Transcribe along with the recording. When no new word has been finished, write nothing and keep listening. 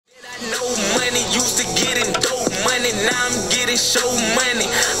getting show money.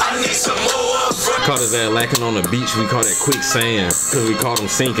 I need some more upfront. Caught his ass lacking on the beach, we call that quicksand. Cause we caught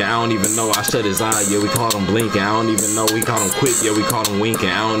him sinking, I don't even know. I shut his eye, yeah, we caught him blinking. I don't even know, we caught him quick, yeah, we caught him winking.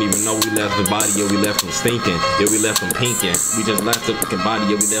 I don't even know, we left his body, yeah, we left him stinking. Yeah, we left him pinking. We just left the fucking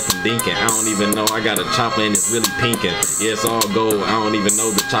body, yeah, we left him dinking. I don't even know, I got a chopper and it's really pinking. Yeah, it's all gold. I don't even know,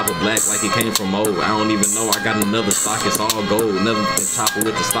 the chopper black like it came from old. I don't even know, I got another stock, it's all gold. Another chopper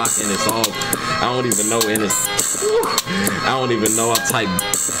with the stock and it's all, I don't even know, and it's, I don't even know, I type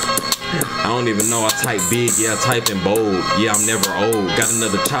big, yeah, I type in bold. Yeah, I'm never old. Got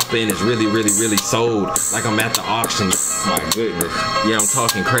another chopper and it's really, really, really sold. Like I'm at the auction. My goodness. Yeah, I'm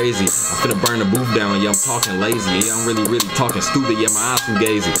talking crazy. I'm finna burn the booth down. Yeah, I'm talking lazy. Yeah, I'm really, really talking stupid. Yeah, my eyes too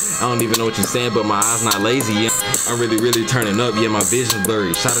gazy. I don't even know what you're saying, but my eyes not lazy. Yeah, I'm really, really turning up. Yeah, my vision's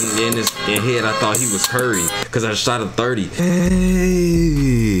blurry. Shot him in his head, I thought he was Curry. Cause I shot a 30.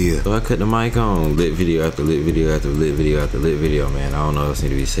 Hey. So I cut the mic on. Lit video after lit video after lit video after lit video, man. I don't know what else need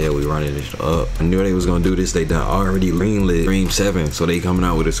to be said. We running this up. I knew they was gonna do this. They done already greenlit Scream 7. So they coming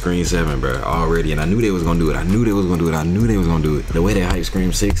out with a Scream 7, bro, already. And I knew they was gonna do it. I knew they was gonna do it. I knew they was gonna do it. The way they hyped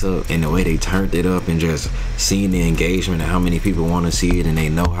Scream 6 up and the way they turned it up and just seeing the engagement and how many people want to see it and they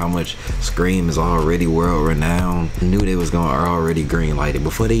know how much Scream is already world renowned. I knew they was gonna already green light it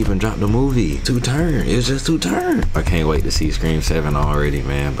before they even dropped the movie. 2 turn. It's just 2 turn. I can't wait to see Scream 7 already,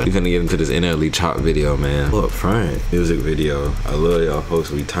 man. But we're gonna get into this NLE Chop video, man. Up front, music video. I love y'all folks.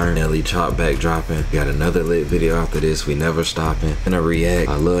 We turn NLE Chop back dropping. We got another lit video after this. We never stopping. Gonna react.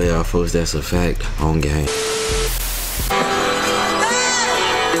 I love y'all folks. That's a fact. On game.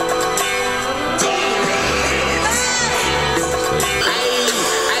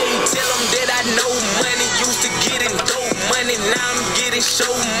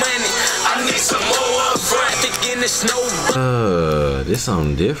 This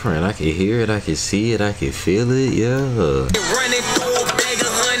something different. I can hear it, I can see it, I can feel it, yeah. Running through a bag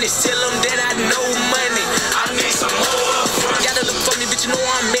of hundreds, tell them that I know money. I need some more upfront. Gotta look for me, bitch, you know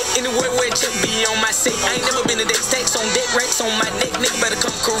I'm at anywhere where check be on my set. I ain't never been to that stacks on deck, racks on my neck, nigga better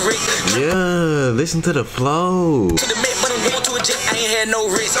come correct. Yeah, listen to the flow. To the Met, but I'm going to a jet, I ain't had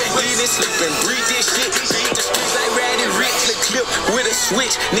no rest. Eating, sleeping, breathe this shit. Beat the streets like riding rich. The clip with a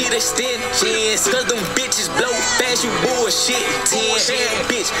switch, need extensions. Cause them bitches blow fast, you bullshit. 10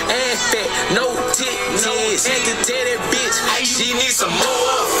 bitch, and fat, no titties. Had to tell that bitch, she needs some more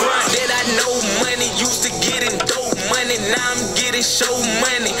upfront. That I know money, used to getting dope money, now I'm getting show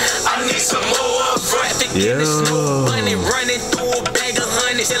money. I need some more upfront. Traffic in the snow bunny, running through a bag of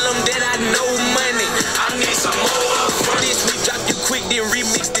honey. Tell them that I know money. I need some more upfront. This we drop you quick, then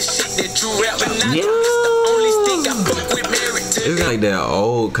remix the shit that you rap. But not the only stick I fuck with merit. It's like that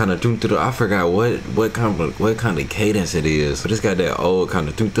old kind of I forgot what kind of cadence it is, but it's got that old kind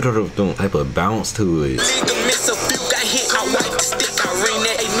of type of bounce to it. Miss a few got hit, I wipe the stick, I ring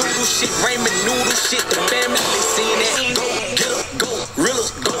that noodle shit, ramen noodle shit. The family seen that. Go get 'em, go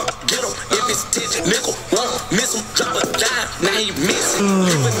realers, go get 'em. If it's titch, nickel, won't miss 'em. Drop a dime, now he missing.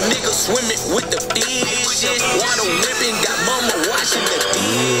 Leave a nigga swimming with the fishes. Water whipping, got mama washing the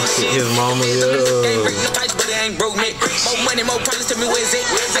dishes. His mama, Ain't break no pipes, but it ain't broke me. More money, more problems, tell me where's it.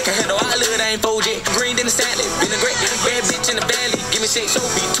 I can handle all of it, I ain't fold it. Green in the salad, vinaigrette. Bad bitch in the valley, give me shake, so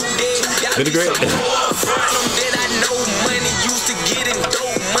be too dead. Vinaigrette. That I know money, used to getting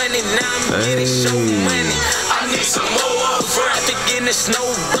dope money, now I'm getting show money. I need some more upfront. Traffic in the snow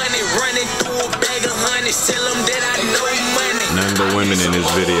bunny, running through a bag of honey. Tell them that I know money. Nothing but women in this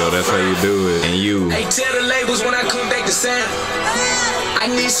video, that's how you do it. And you. Hey, tell the labels when I come back to sound. I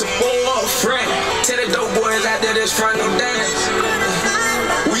need some more upfront. Tell the dope boys out there that's front no dance.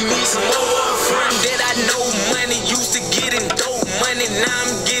 We need some more upfront. That I know money, used to getting dope money, now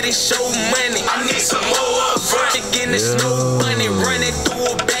I'm getting show money. I need some more upfront. Again the snow bunny, running through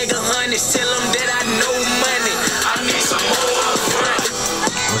a bag of honey. Tell them that I know money. I need some more upfront.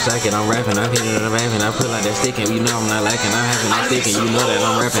 I'm second, I'm rapping, I'm hitting it, I'm rapping, I put like that stick and you know I'm not lacking, I'm having that stick and you know that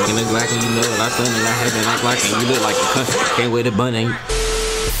I'm rapping, and it's lacking, you know that I'm stunning, I having that lacking, you look like a cunt, can't wait to bunny.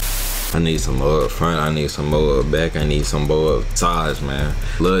 I need some more up front, I need some more up back, I need some more up sides, man.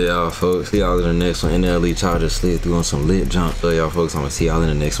 Love y'all folks. See y'all in the next one. NLE Chop just slid through on some lit jump. Love y'all folks. I'm gonna see y'all in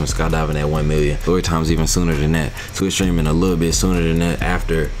the next one. Skydiving at 1 million. 3 times even sooner than that. Twitch streaming a little bit sooner than that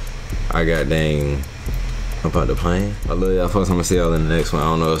after I got dang about the plane. I love y'all folks. I'm gonna see y'all in the next one. I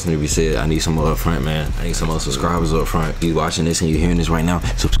don't know what else need to be said. I need some more up front, man. I need some more subscribers up front. If you watching this and you hearing this right now,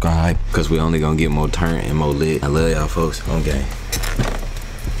 subscribe, because we only gonna get more turn and more lit. I love y'all folks. On game.